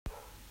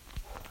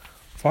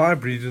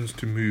5 reasons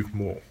to move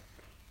more.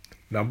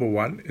 Number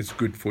 1, it's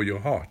good for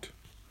your heart.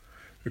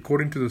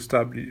 According to the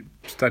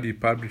study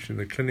published in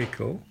the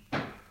Clinical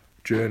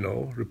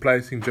Journal,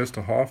 replacing just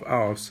a half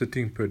hour of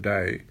sitting per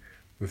day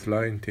with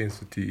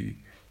low-intensity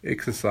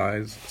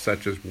exercise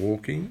such as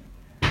walking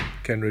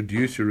can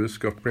reduce your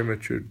risk of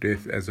premature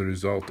death as a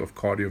result of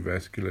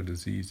cardiovascular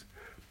disease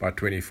by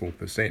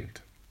 24%.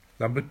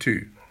 Number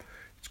 2,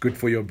 it's good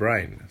for your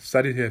brain.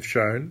 Studies have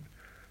shown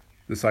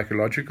the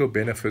psychological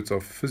benefits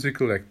of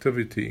physical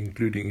activity,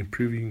 including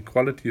improving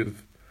quality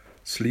of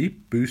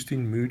sleep,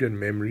 boosting mood and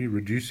memory,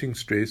 reducing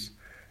stress,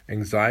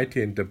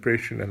 anxiety and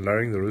depression, and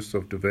lowering the risk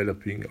of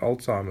developing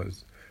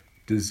Alzheimer's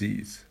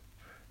disease.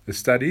 The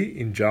study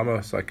in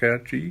JAMA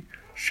Psychiatry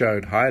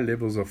showed high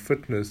levels of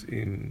fitness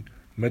in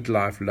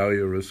midlife lower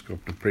your risk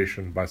of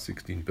depression by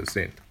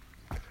 16%.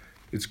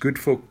 It's good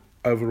for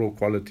overall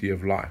quality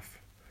of life.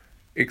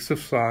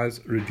 Exercise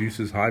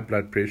reduces high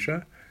blood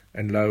pressure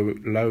and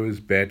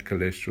lowers bad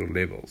cholesterol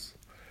levels.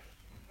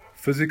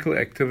 Physical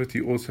activity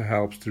also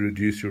helps to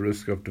reduce your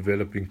risk of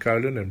developing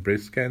colon and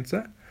breast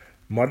cancer.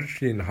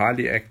 Moderately and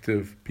highly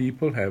active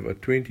people have a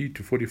 20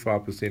 to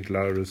 45%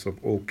 lower risk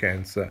of all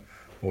cancer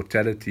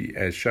mortality,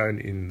 as shown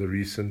in the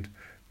recent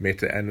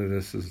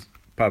meta-analysis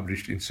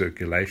published in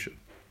Circulation.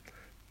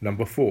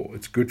 Number 4,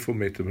 it's good for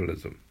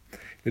metabolism.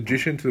 In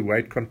addition to the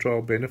weight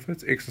control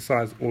benefits,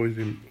 exercise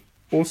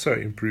also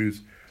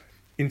improves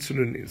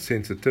insulin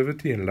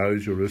sensitivity and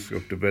lowers your risk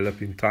of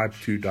developing type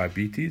 2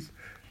 diabetes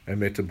and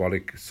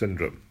metabolic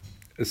syndrome.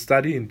 A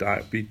study in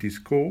Diabetes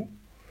Core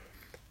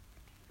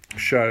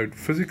showed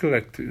physical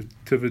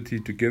activity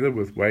together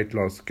with weight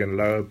loss can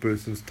lower a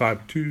person's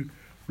type 2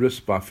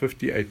 risk by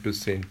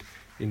 58%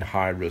 in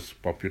high-risk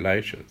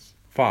populations.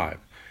 5,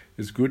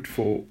 is good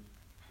for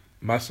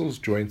muscles,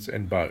 joints,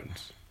 and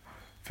bones.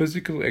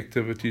 Physical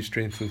activity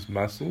strengthens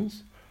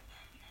muscles,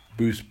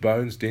 boosts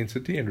bones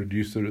density, and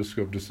reduces the risk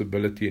of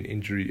disability and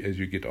injury as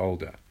you get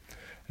older.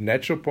 A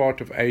natural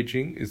part of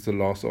aging is the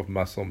loss of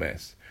muscle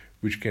mass,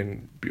 which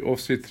can be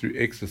offset through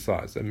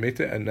exercise. A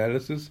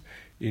meta-analysis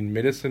in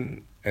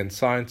Medicine and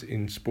Science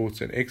in Sports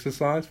and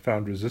Exercise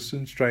found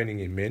resistance training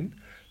in men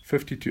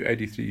 50 to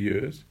 83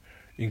 years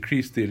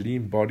increased their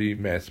lean body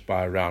mass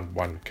by around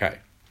 1K.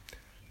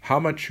 How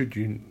much should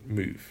you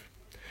move?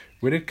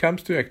 When it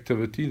comes to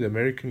activity, the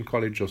American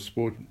College of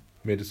Sport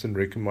Medicine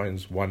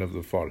recommends one of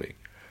the following: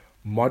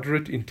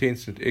 moderate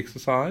intensity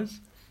exercise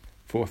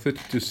for 30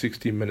 to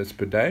 60 minutes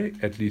per day,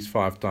 at least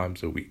 5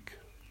 times a week.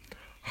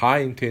 High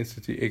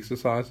intensity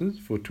exercises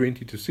for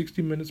 20 to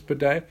 60 minutes per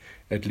day,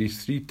 at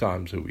least 3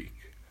 times a week.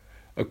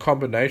 A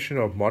combination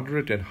of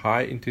moderate and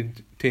high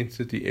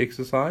intensity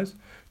exercise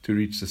to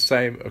reach the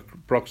same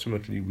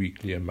approximately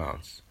weekly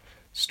amounts.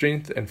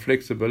 Strength and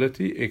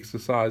flexibility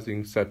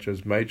exercising such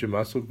as major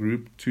muscle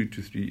group 2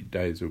 to 3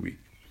 days a week.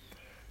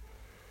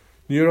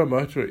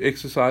 Neuromotor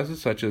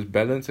exercises such as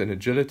balance and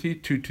agility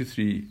 2 to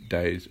 3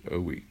 days a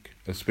week,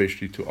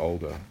 especially to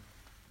older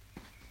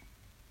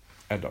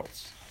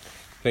adults.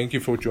 Thank you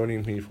for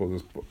joining me for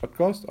this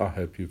podcast. I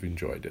hope you've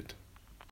enjoyed it.